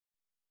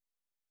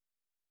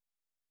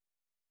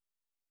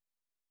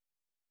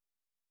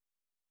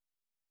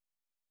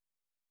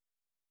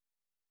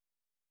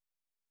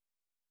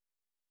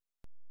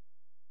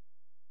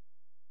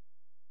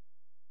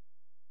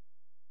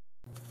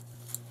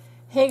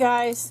Hey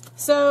guys,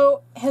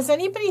 so has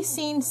anybody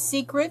seen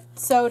Secret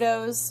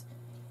Soto's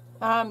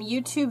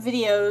YouTube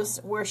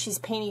videos where she's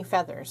painting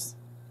feathers?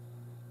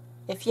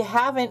 If you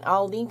haven't,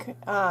 I'll link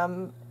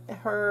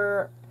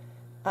her,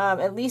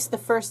 at least the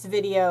first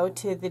video,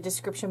 to the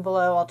description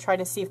below. I'll try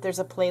to see if there's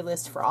a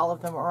playlist for all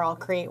of them, or I'll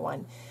create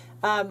one.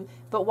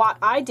 But what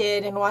I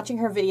did and watching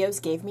her videos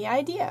gave me an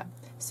idea.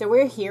 So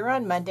we're here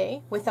on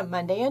Monday with a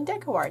Monday on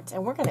DecoArt,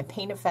 and we're going to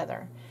paint a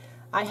feather.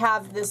 I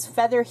have this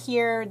feather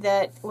here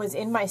that was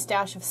in my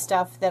stash of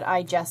stuff that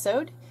I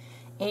gessoed,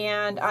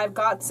 and I've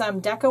got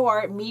some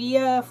DecoArt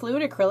Media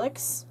Fluid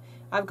Acrylics.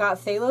 I've got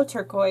phthalo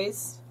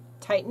turquoise,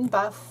 Titan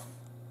buff,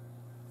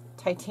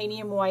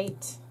 titanium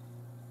white,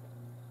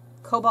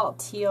 cobalt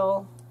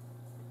teal,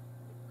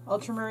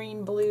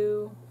 ultramarine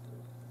blue,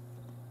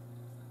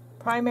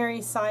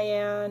 primary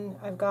cyan.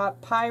 I've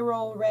got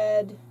pyrrole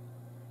red,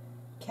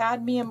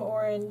 cadmium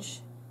orange,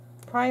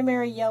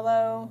 primary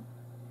yellow,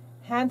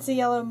 hansa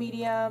yellow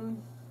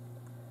medium,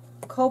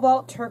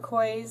 cobalt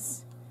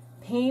turquoise,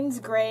 paynes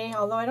gray,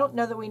 although I don't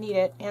know that we need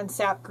it, and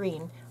sap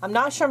green. I'm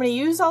not sure I'm going to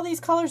use all these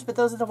colors, but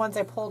those are the ones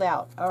I pulled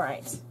out.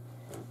 Alright,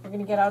 we're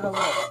going to get out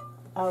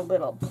a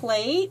little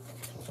plate.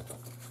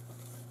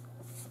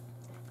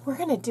 We're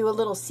going to do a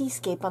little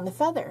seascape on the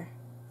feather.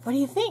 What do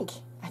you think?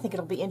 I think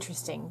it'll be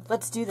interesting.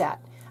 Let's do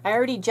that. I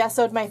already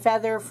gessoed my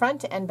feather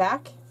front and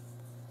back,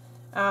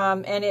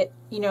 and it,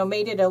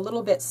 made it a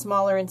little bit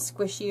smaller and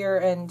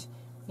squishier, and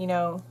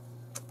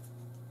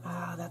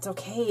that's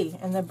okay.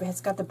 And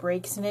it's got the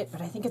breaks in it,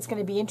 but I think it's going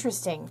to be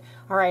interesting.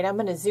 All right, I'm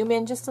going to zoom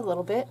in just a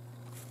little bit.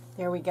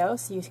 There we go,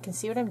 so you can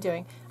see what I'm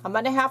doing. I'm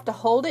going to have to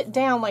hold it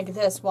down like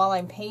this while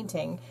I'm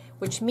painting,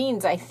 which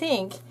means I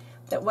think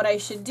that what I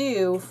should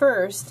do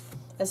first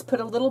is put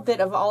a little bit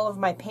of all of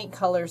my paint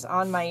colors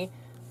on my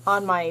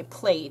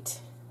plate.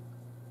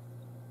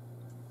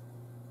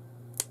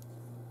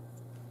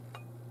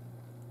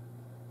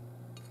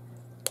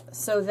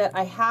 So that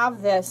I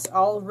have this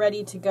all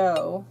ready to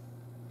go.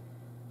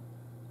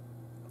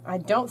 I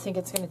don't think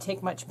it's going to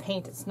take much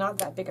paint. It's not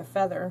that big a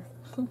feather.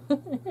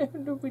 I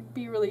would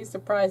be really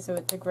surprised if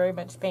it took very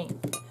much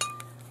paint.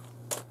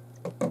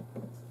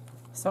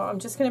 So I'm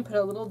just going to put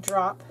a little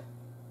drop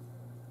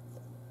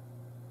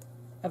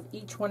of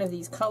each one of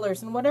these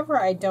colors, and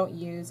whatever I don't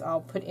use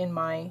I'll put in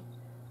my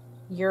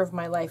Year of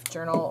My Life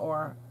journal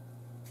or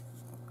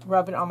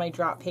rub it on my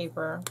drop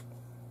paper,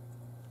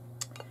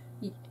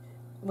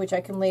 which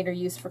I can later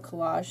use for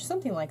collage,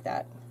 something like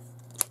that.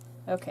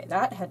 Okay,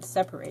 that had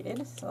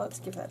separated, so let's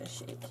give that a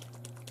shake.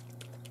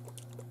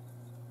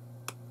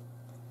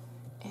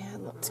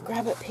 And let's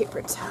grab a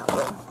paper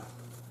towel.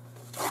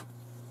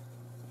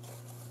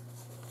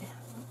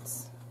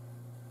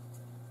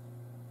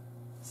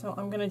 So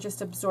I'm going to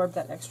just absorb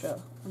that extra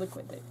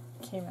liquid that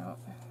came out.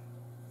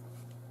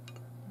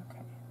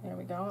 Okay, there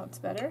we go, that's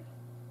better.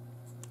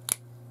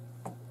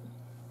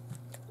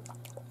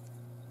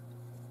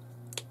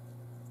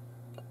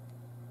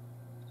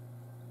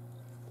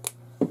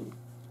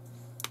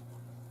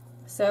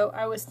 So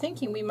I was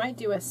thinking we might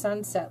do a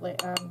sunset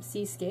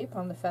seascape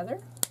on the feather,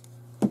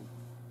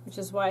 which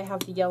is why I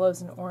have the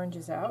yellows and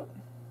oranges out.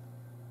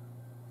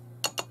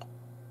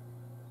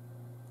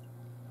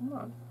 Come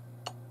on.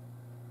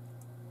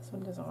 This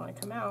one doesn't want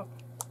to come out.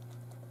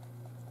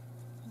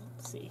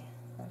 Let's see,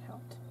 that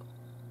helped.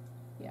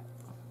 Yeah.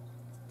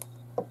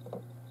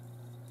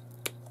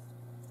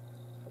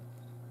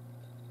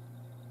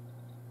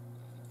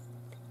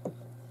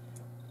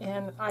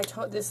 And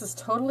this is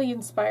totally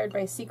inspired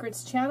by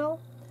Secret's channel.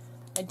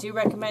 I do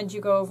recommend you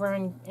go over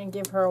and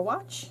give her a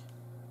watch.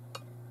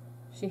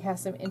 She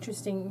has some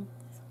interesting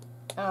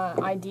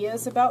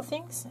ideas about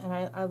things,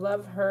 and I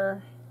love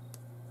her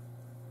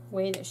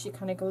way that she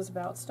kind of goes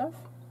about stuff.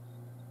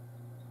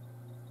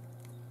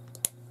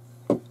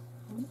 I'm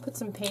going to put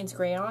some Paynes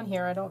gray on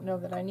here. I don't know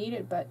that I need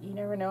it, but you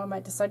never know. I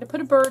might decide to put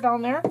a bird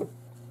on there.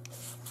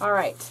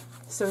 Alright,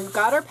 so we've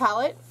got our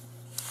palette,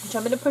 which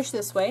I'm going to push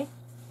this way.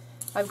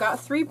 I've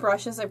got 3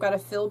 brushes. I've got a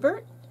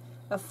filbert,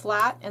 a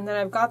flat, and then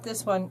I've got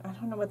this one. I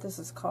don't know what this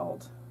is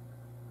called.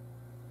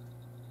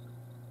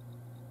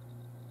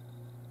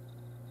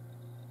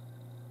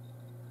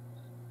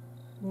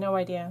 No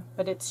idea,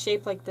 but it's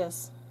shaped like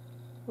this.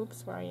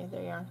 Oops, where are you?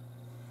 There you are.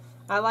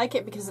 I like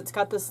it because it's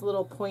got this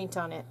little point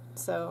on it.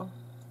 So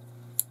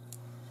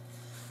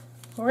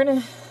we're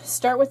going to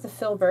start with the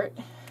filbert,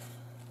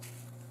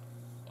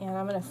 and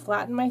I'm going to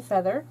flatten my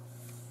feather.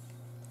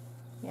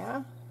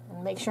 Yeah.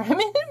 And make sure I'm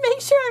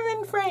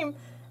in frame.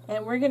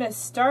 And we're going to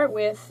start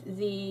with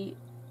the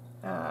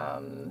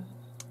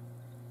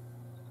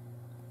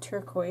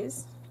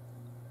turquoise.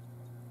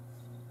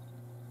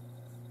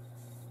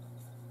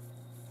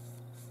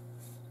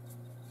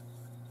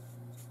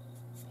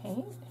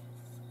 Paint.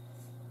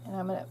 And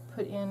I'm going to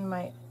put in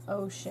my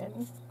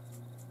ocean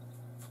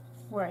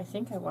where I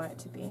think I want it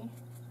to be.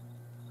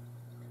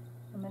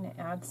 I'm going to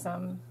add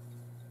some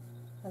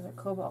of the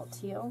cobalt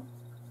teal.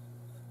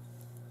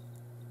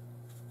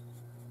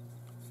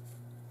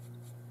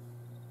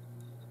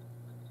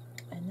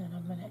 And then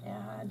I'm going to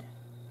add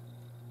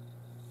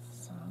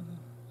some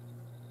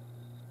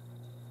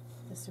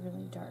this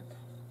really dark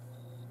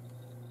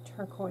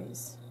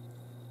turquoise.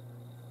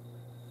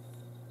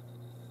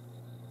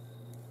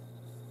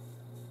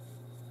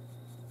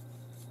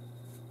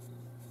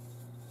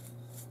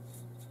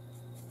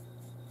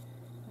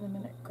 And I'm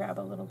going to grab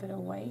a little bit of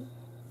white.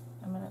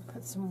 I'm going to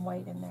put some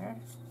white in there.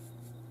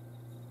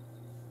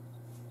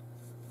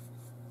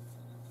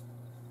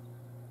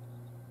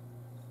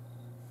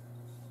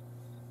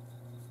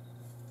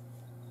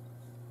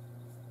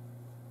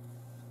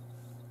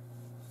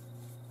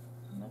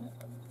 I'm going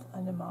to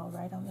blend them all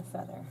right on the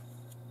feather.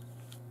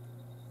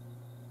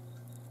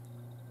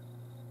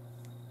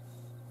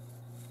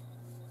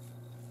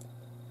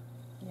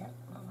 Yep,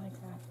 I like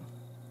that.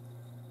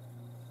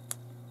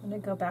 I'm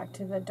going to go back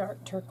to the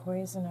dark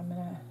turquoise and I'm going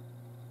to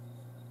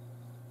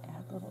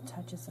little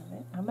touches of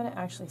it. I'm going to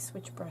actually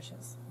switch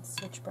brushes.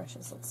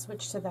 Let's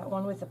switch to that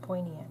one with the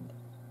pointy end.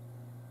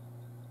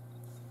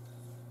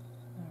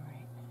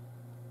 Alright.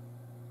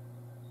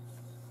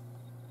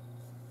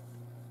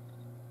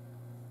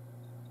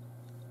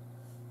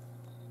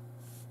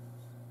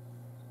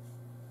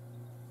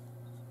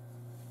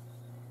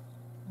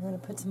 I'm going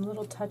to put some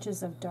little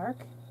touches of dark.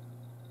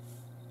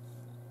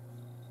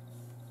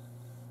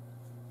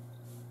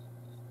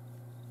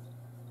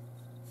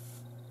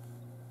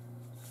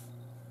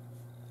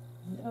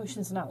 The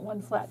ocean's not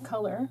one flat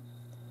color.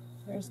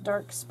 There's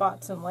dark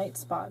spots and light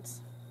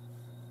spots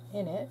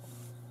in it.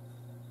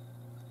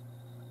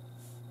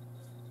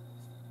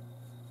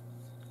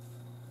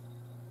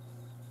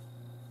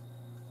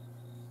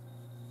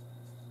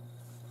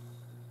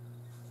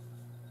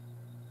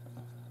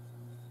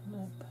 I'm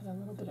going to put a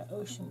little bit of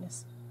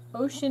oceanness.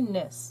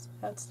 Oceanness.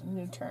 That's the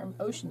new term.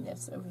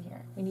 Oceanness over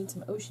here. We need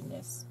some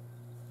oceanness.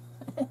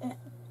 Alright,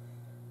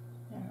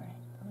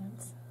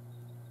 let's...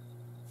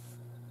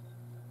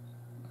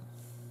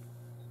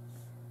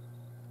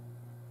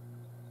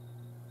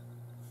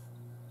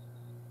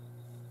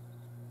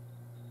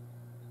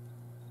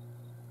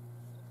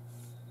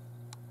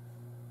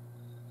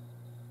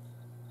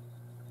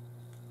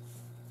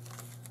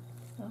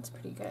 That's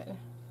pretty good.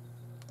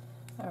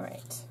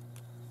 Alright,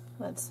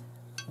 let's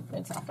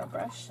rinse off our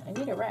brush. I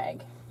need a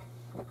rag.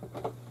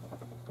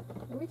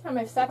 Every time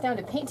I've sat down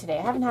to paint today,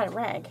 I haven't had a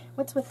rag.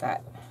 What's with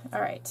that?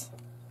 Alright.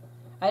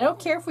 I don't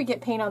care if we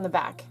get paint on the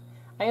back.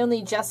 I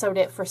only gessoed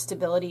it for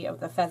stability of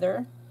the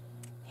feather.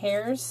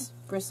 Hairs,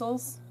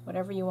 bristles,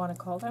 whatever you want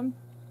to call them.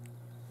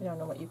 I don't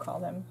know what you call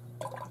them.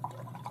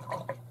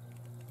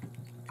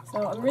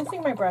 So I'm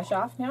rinsing my brush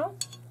off now.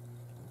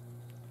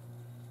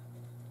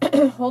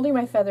 Holding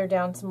my feather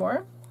down some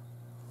more.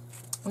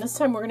 And this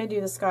time we're going to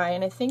do the sky,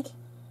 and I think,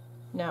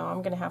 no,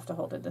 I'm going to have to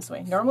hold it this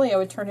way. Normally I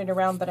would turn it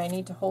around, but I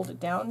need to hold it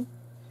down,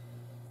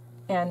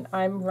 and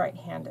I'm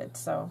right-handed,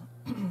 so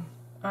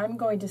I'm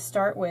going to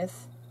start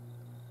with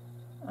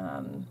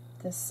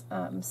this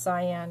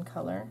cyan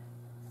color.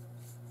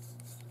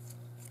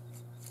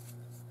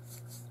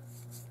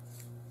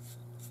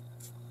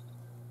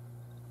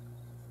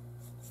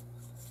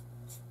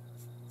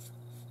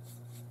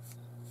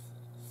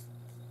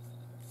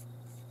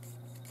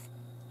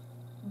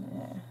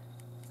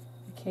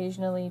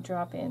 Occasionally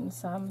drop in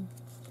some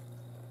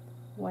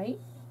white.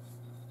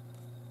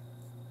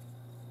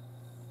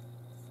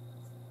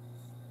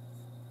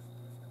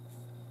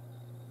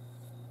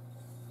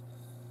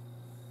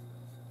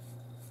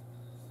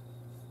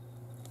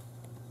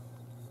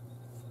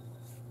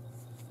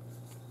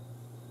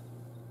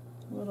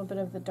 A little bit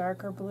of the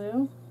darker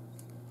blue.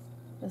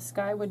 The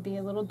sky would be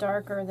a little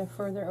darker the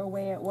further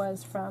away it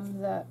was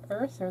from the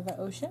earth or the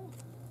ocean.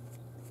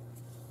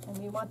 And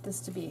we want this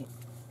to be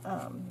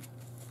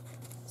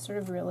sort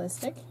of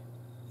realistic.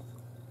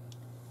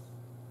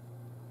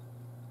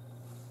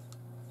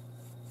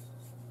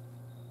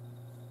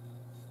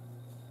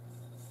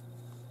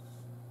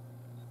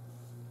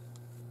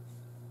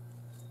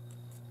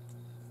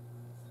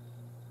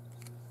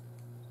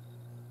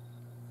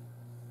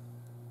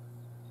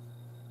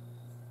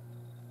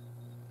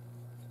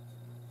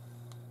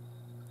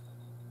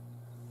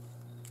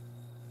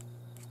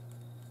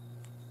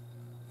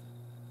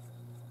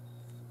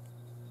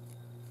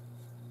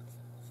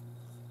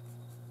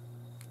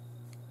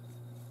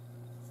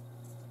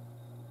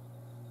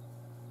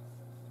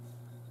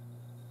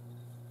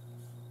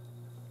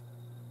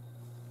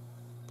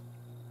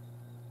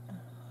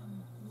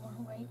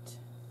 White,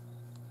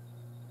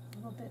 a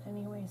little bit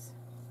anyways.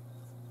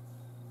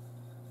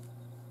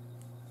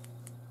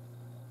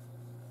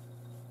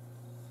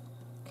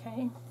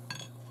 Okay,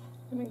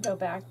 let me go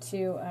back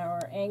to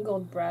our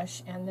angled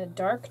brush and the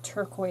dark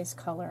turquoise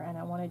color, and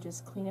I want to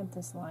just clean up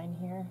this line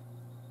here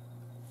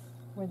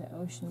where the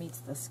ocean meets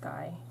the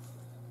sky,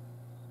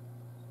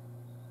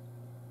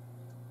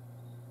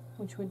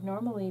 which would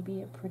normally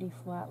be a pretty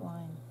flat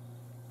line.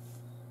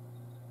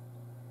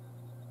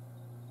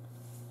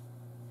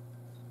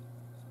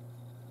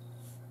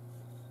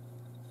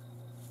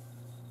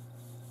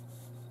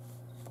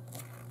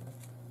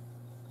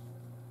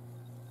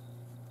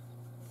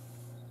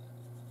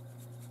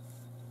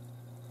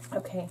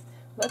 Okay,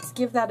 let's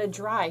give that a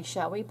dry,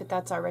 shall we? But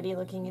that's already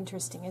looking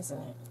interesting, isn't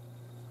it?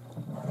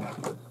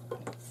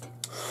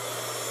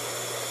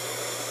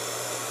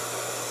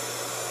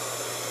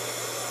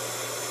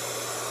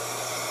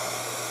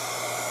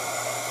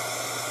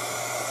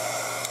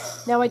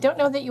 Now I don't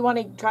know that you want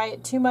to dry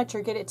it too much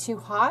or get it too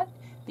hot,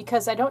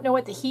 because I don't know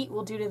what the heat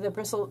will do to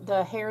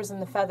the hairs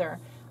and the feather.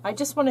 I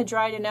just want to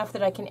dry it enough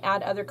that I can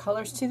add other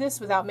colors to this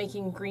without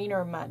making green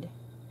or mud.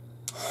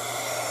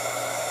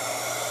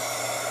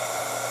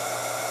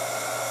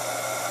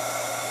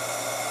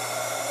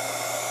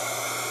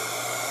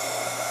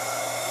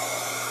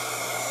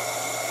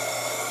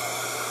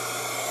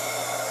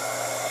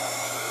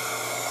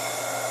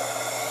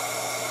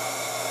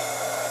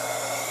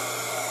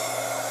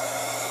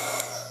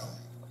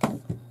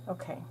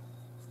 Okay.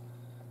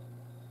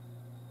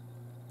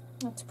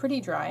 It's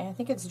pretty dry. I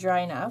think it's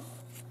dry enough.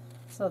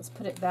 So let's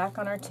put it back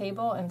on our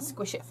table and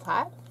squish it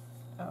flat.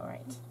 All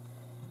right.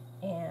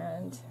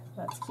 And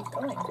let's keep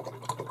going. I'm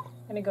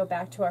going to go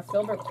back to our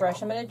filbert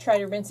brush. I'm going to try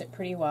to rinse it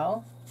pretty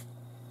well.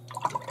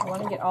 I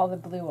want to get all the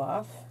blue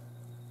off.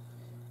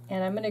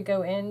 And I'm going to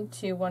go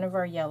into one of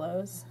our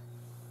yellows.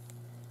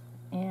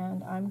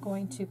 And I'm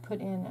going to put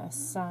in a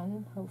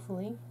sun,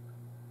 hopefully.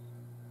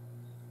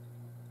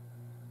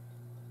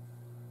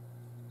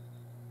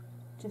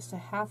 Just a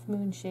half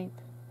moon shape.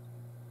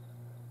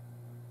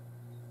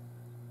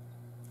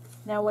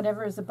 Now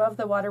whatever is above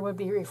the water would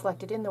be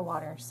reflected in the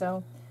water,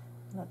 so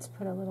let's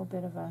put a little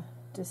bit of a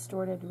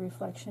distorted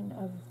reflection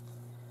of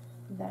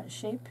that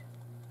shape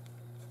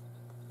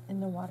in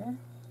the water.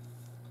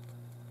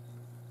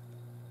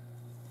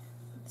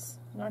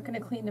 I'm not going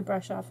to clean the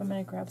brush off. I'm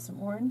going to grab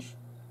some orange.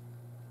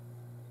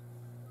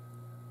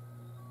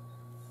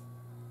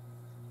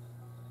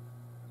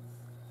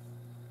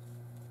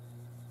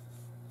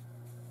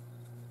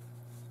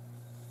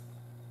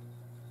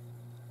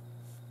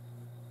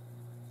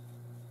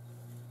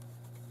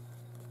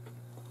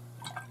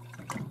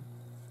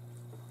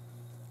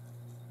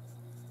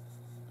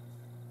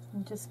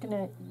 I'm just going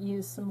to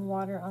use some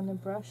water on the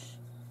brush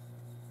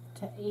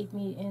to aid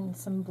me in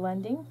some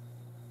blending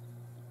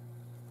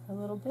a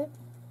little bit.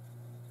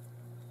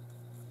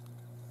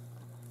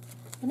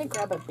 I'm going to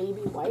grab a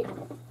baby white.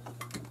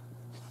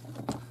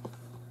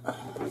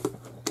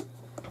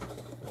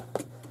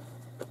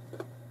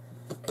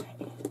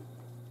 Okay.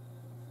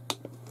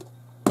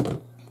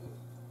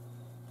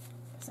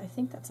 Because I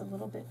think that's a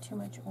little bit too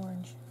much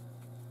orange.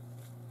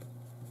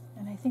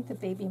 And I think the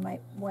baby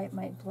white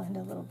might blend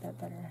a little bit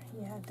better.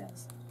 Yeah, it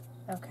does.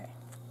 Okay.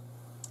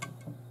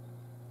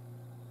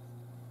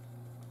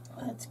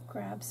 Let's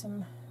grab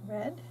some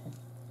red.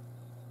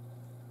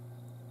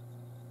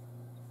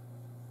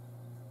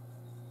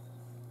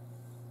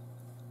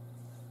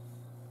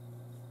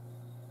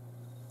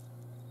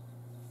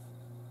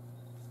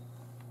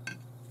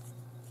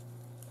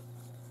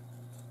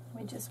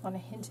 We just want a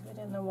hint of it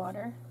in the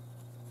water.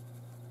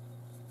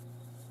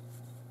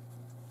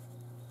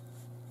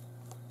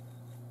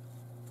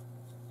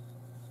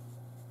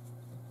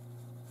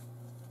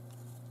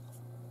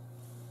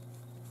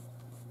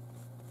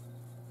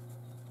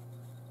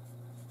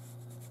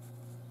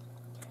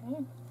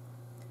 Okay.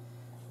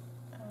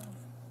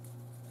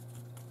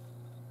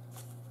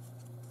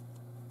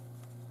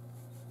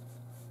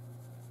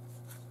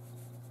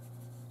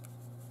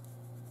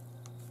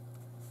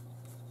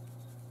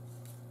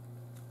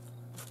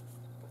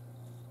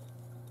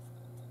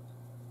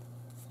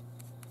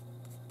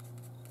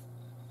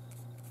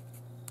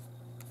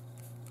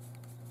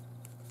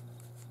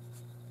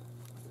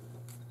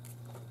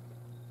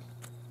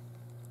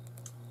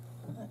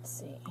 Let's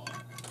see.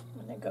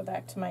 I'm going to go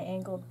back to my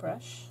angled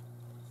brush.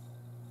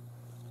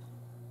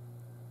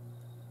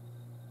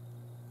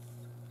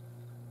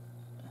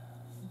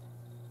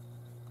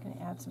 I'm going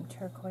to add some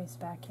turquoise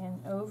back in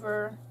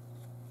over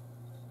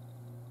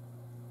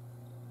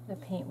the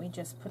paint we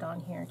just put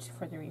on here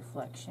for the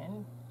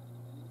reflection.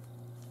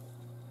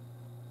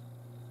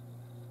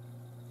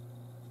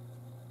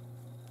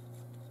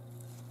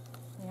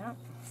 Yeah.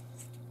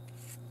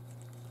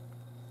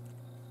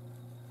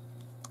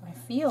 I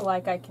feel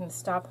like I can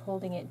stop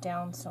holding it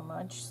down so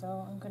much,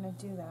 so I'm going to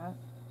do that.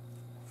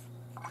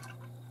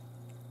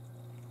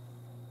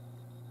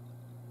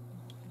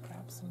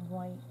 Grab some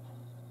white.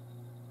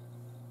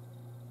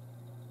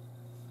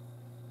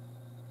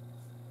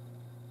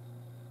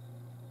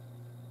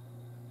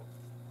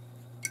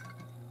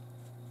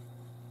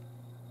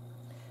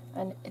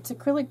 And it's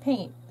acrylic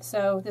paint,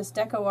 so this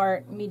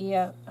DecoArt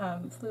Media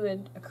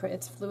Fluid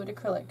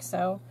Acrylic,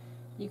 so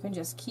you can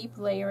just keep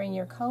layering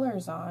your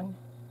colors on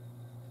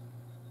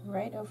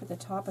right over the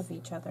top of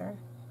each other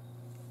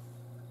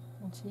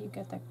until you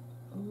get the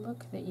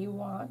look that you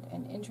want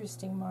and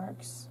interesting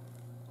marks.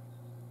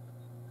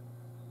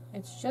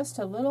 It's just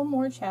a little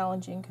more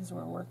challenging because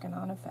we're working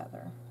on a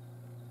feather.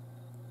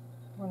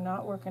 We're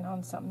not working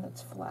on something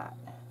that's flat.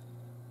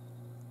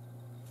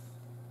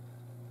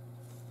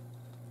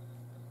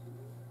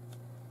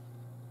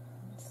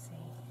 Let's see.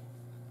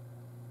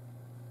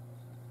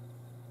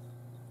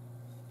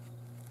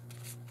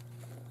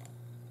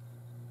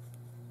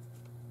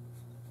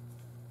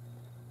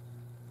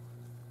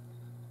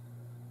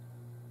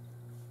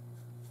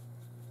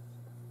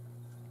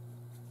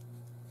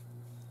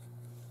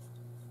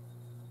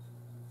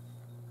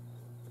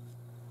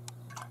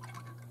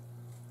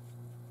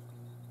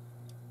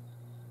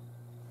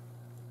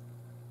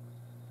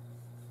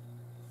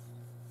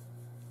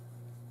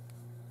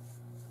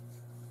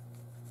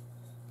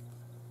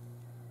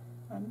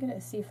 I'm going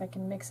to see if I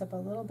can mix up a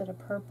little bit of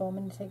purple. I'm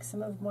going to take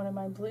some of one of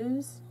my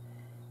blues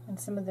and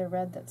some of the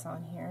red that's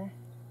on here.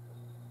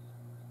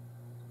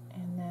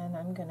 And then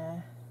I'm going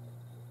to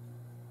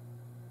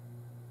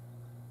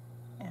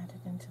add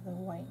it into the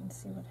white and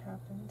see what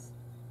happens.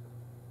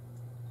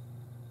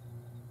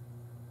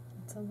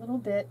 It's a little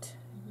bit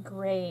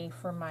gray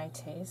for my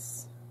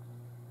tastes.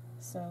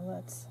 So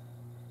let's,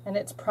 and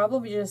it's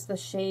probably just the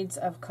shades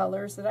of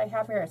colors that I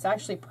have here. It's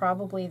actually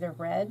probably the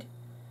red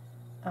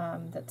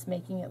that's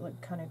making it look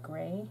kind of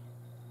gray.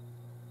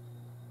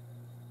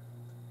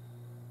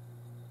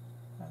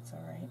 That's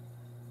all right.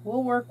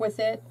 We'll work with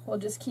it. We'll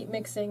just keep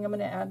mixing. I'm going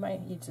to add my,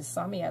 you just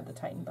saw me add the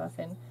Titan buff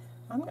in.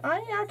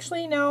 I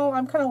actually know,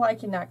 I'm kind of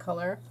liking that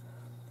color.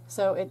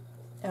 So it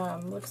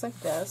looks like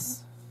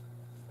this.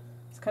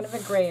 It's kind of a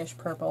grayish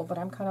purple, but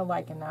I'm kind of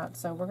liking that.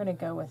 So we're going to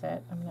go with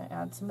it. I'm going to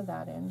add some of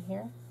that in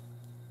here.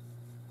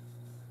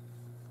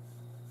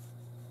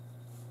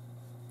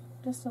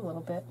 Just a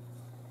little bit.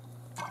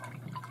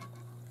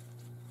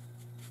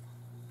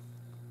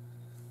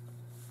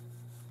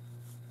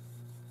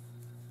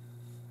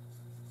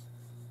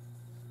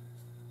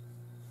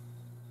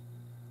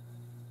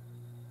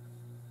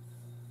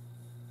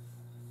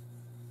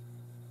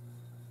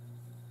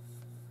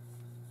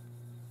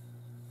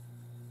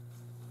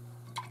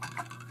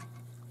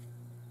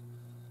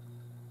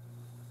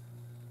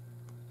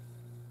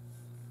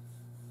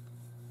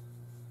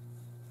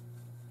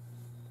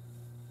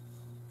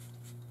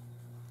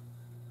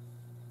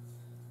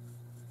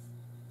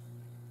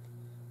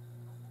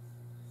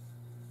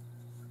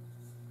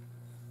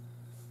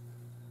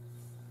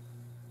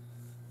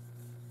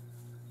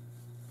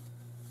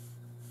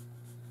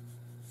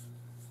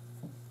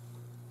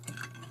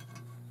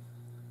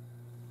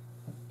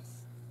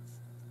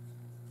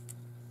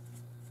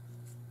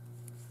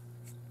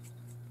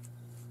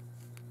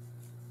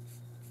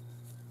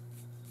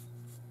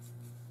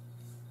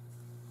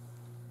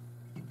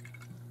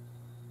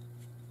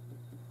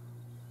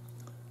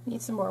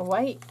 Need some more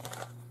white.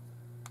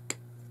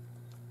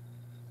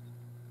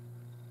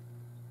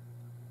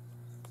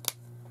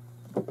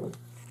 The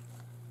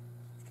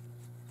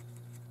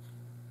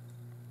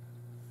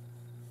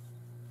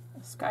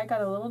sky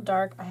got a little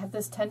dark. I have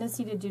this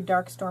tendency to do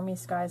dark, stormy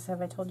skies.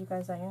 Have I told you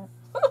guys I am?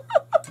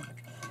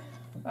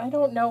 I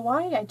don't know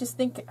why. I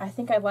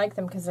think I like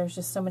them because there's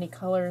just so many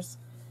colors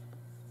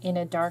in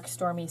a dark,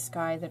 stormy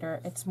sky that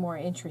it's more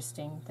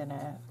interesting than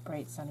a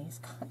bright, sunny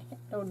sky. I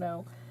don't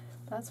know.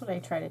 That's what I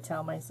try to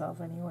tell myself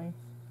anyway.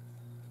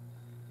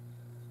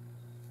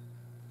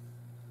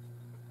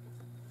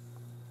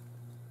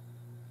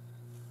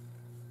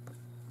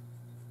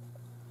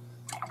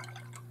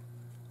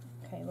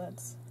 Okay,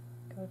 let's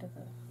go to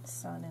the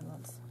sun and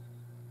let's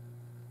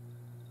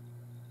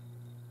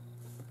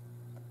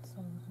put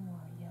some more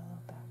yellow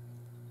back.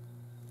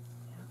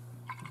 Yeah.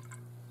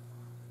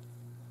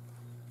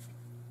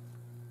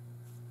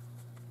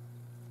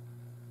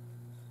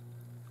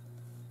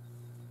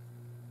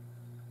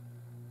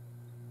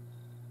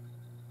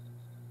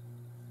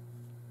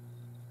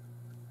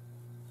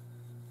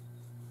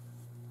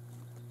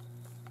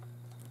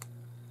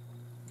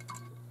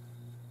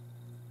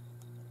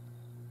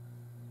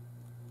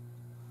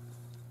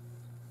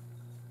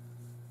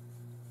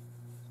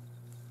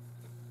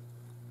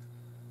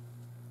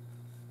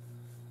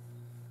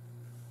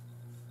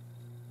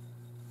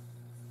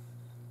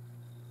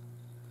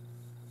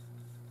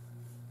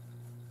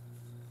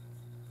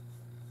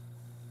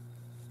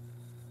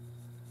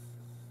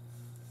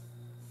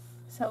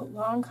 So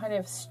long kind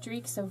of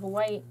streaks of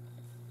white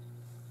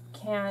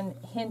can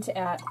hint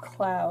at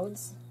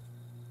clouds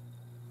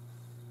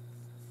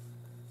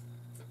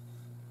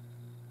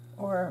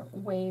or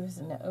waves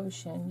in the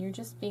ocean. You're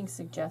just being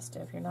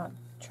suggestive. You're not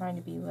trying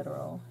to be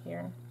literal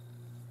here.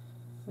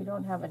 We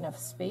don't have enough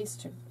space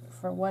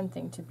for one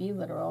thing to be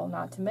literal,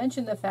 not to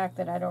mention the fact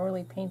that I don't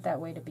really paint that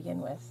way to begin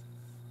with.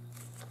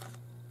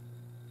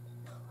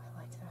 Oh, I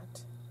like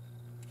that.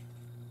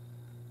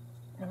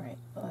 All right,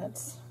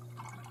 let's...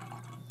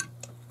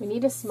 We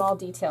need a small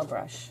detail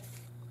brush.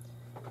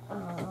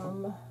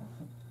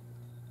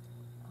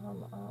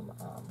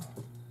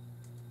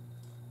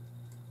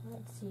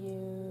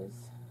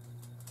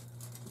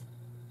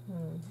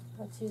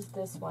 Let's use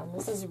this one.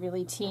 This is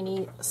really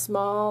teeny,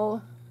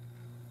 small.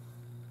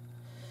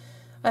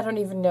 I don't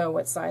even know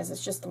what size.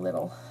 It's just a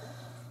little.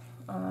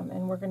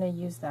 And we're going to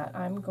use that.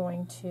 I'm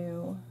going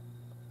to.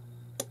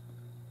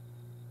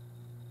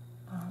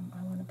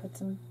 I want to put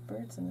some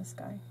birds in the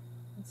sky.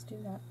 Let's do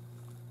that.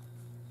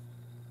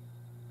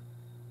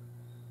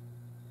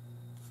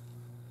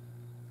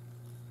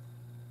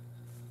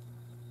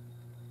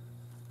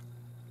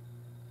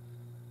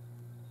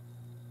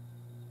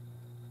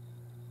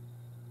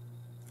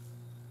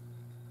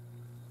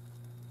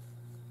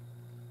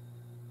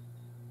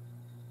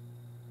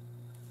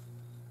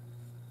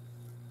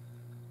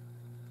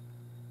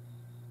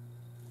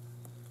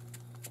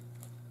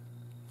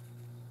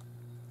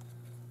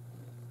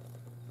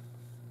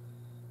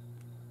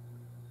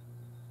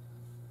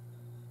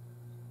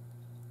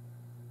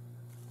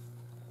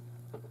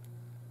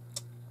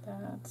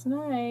 That's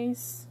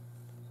nice.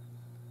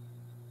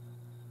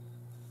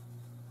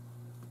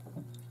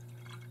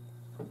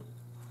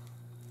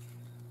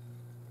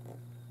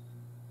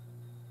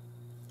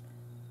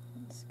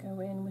 Let's go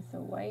in with the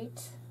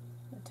white,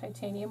 the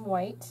titanium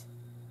white,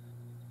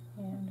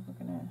 and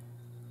we're going to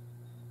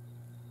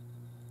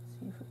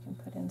see if we can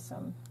put in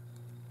some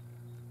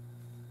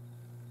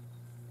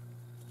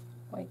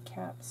white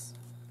caps.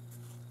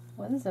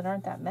 Ones that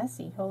aren't that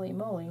messy, holy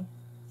moly.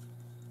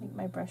 I think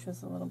my brush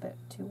was a little bit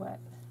too wet.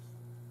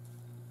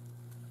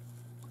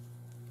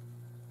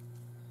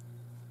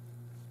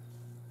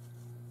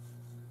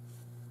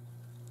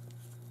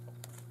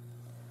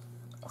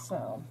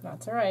 So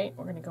that's all right.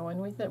 We're going to go in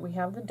with it. We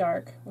have the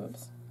dark.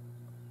 Oops.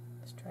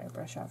 Let's try to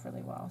brush off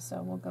really well.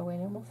 So we'll go in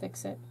and we'll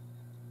fix it.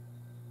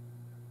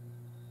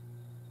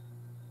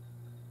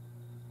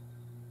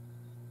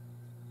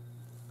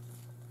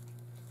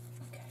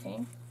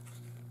 Okay.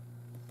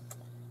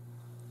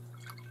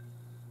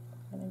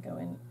 I'm going to go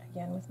in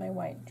again with my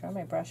white. Draw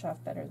my brush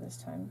off better this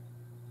time.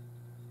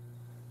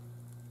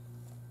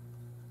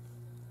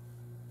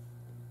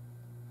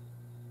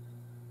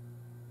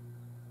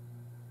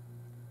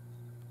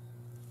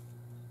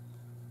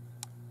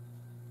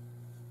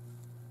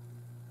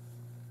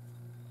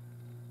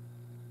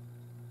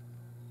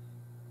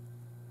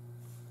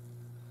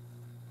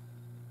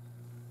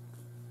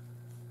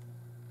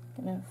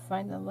 I'm going to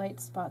find the light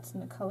spots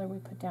in the color we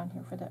put down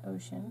here for the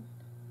ocean.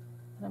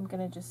 And I'm going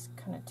to just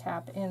kind of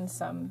tap in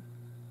some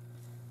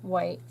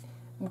white.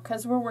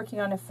 Because we're working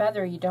on a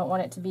feather, you don't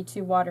want it to be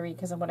too watery,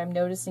 because what I'm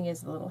noticing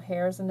is the little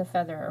hairs in the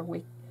feather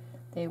are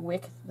they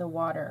wick the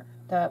water,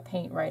 the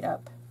paint right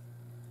up,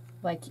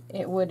 like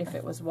it would if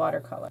it was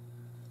watercolor.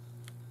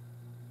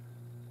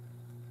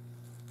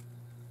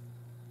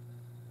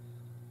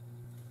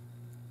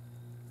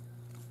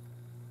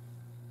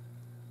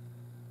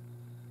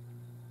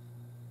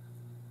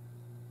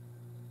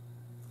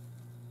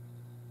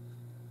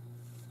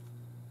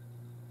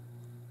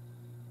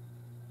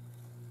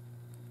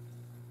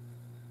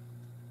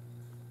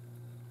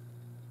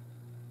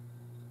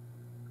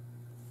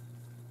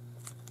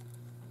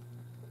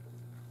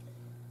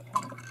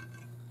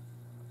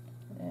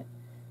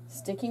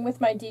 Sticking with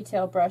my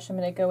detail brush, I'm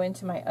going to go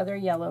into my other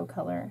yellow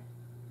color.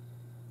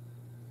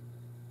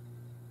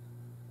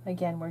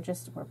 Again, we're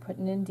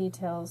putting in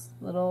details,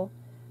 little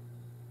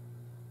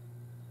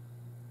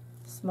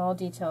small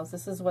details.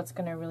 This is what's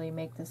going to really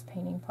make this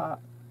painting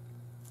pop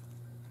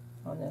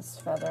on this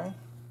feather.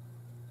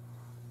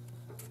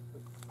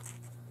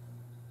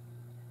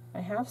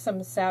 I have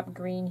some sap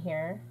green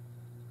here.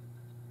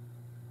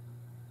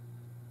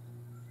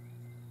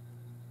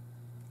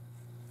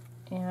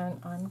 And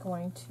I'm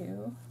going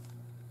to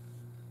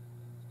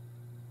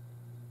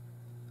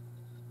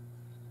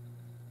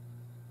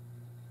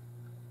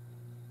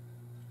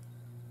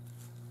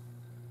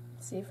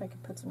see if I can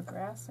put some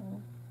grass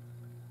in.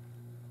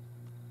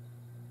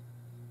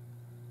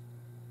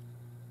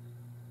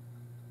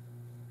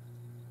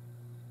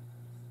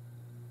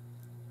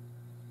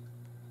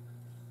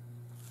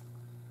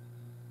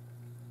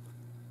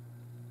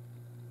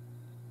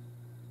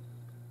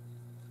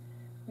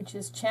 Which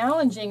is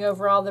challenging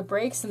over all the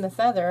breaks in the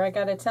feather, I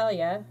gotta tell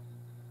you.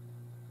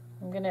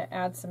 I'm gonna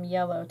add some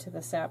yellow to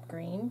the sap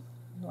green,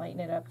 lighten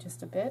it up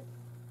just a bit.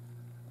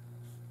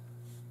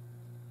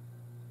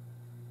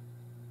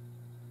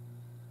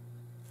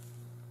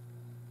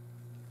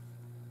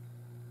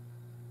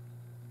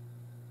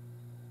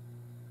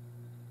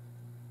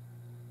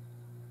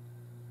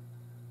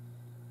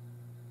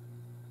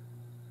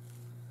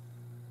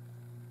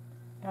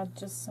 Add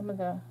just some of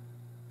the,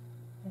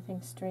 I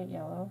think, straight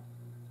yellow.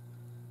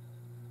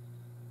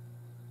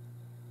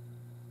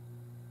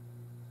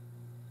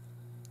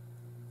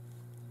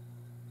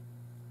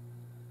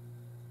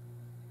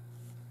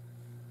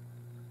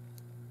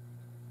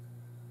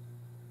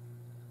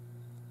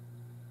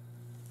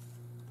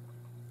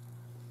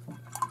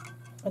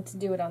 Let's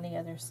do it on the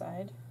other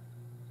side.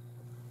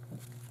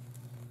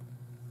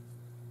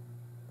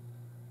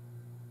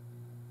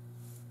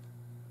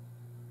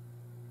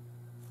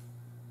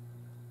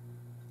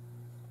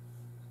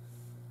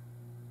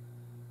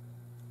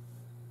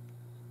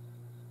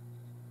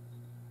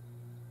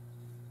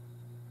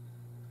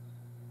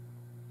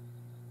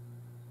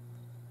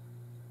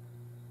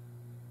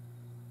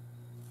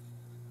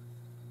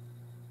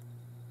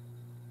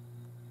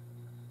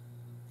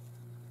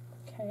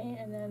 Okay,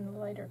 and then the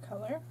lighter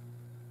color.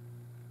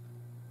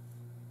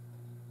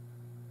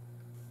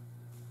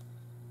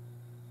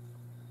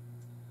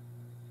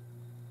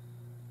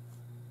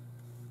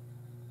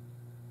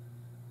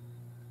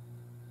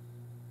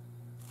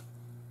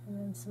 And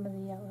then some of the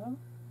yellow.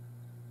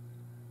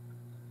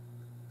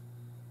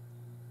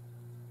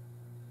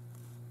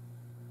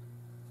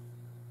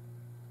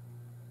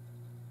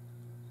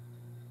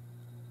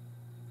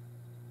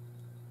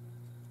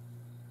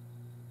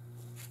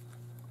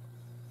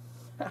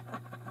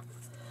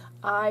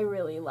 I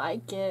really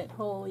like it.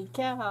 Holy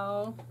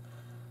cow.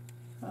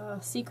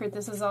 Secret,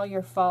 this is all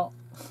your fault.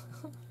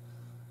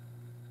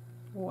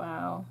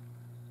 Wow.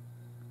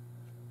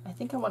 I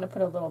think I want to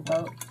put a little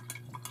boat.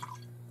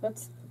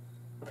 Let's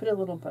put a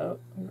little boat.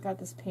 We've got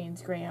this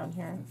Paynes gray on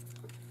here.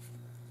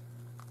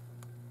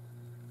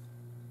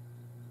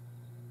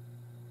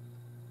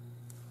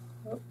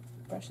 Oh,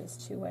 brush is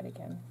too wet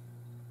again.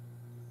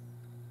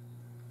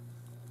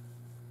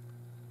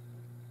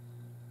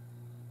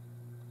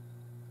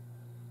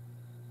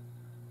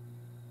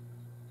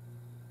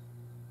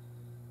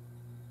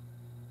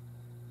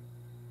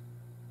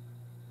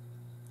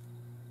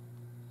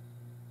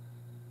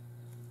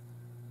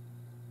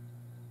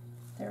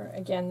 There,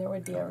 again, there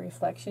would be a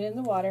reflection in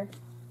the water.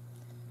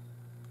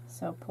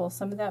 So pull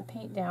some of that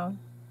paint down.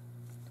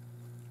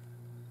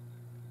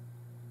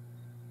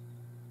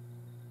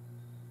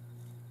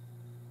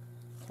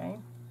 Okay,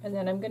 and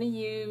then I'm going to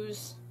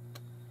use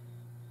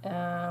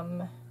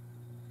one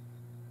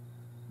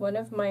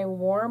of my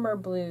warmer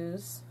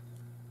blues.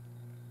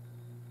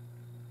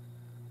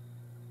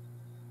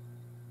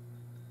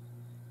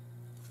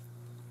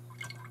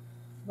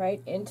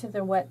 Right into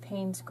the wet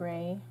Paynes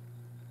gray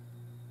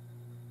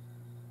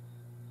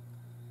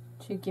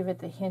to give it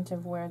the hint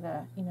of where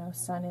the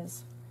sun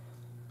is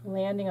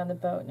landing on the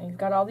boat. And you've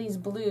got all these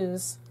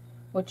blues,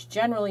 which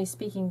generally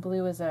speaking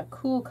blue is a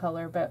cool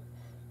color, but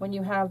when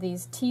you have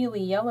these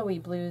tealy yellowy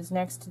blues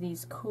next to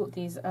these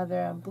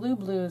other blue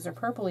blues or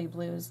purpley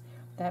blues,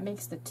 that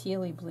makes the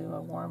tealy blue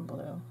a warm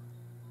blue.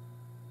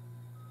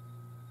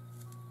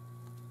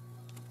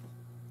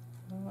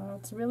 Oh,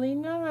 it's really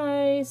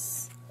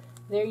nice.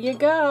 There you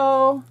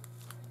go.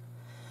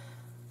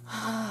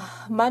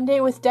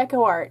 Monday with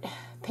DecoArt.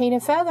 Paint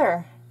a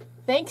feather.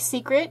 Thanks,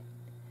 Secret.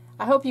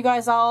 I hope you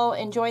guys all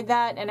enjoyed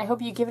that, and I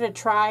hope you give it a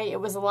try. It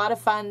was a lot of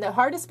fun. The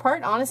hardest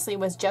part, honestly,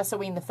 was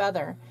gessoing the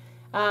feather.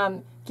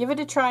 Give it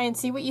a try and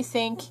see what you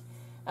think.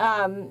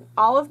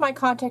 All of my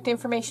contact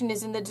information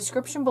is in the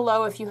description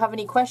below. If you have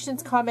any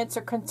questions, comments,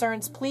 or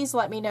concerns, please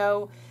let me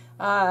know.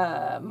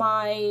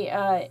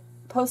 My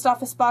post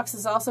office box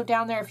is also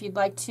down there if you'd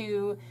like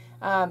to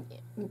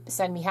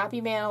send me happy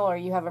mail, or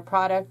you have a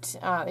product,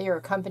 you're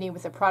a company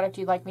with a product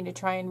you'd like me to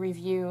try and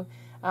review.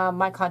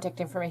 My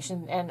contact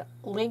information and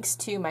links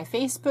to my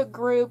Facebook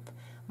group,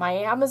 my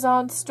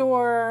Amazon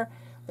store,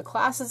 the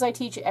classes I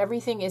teach,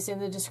 everything is in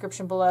the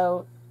description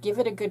below. Give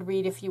it a good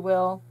read, if you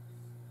will.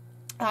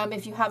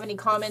 If you have any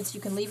comments,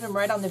 you can leave them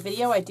right on the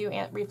video. I do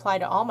reply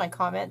to all my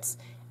comments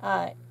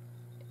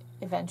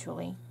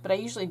eventually, but I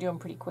usually do them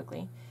pretty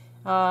quickly.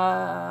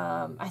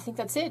 I think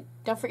that's it.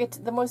 Don't forget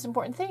the most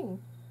important thing.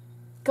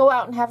 Go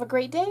out and have a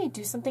great day.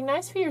 Do something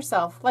nice for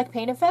yourself, like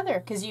paint a feather,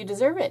 because you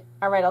deserve it.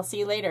 All right, I'll see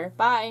you later.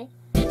 Bye.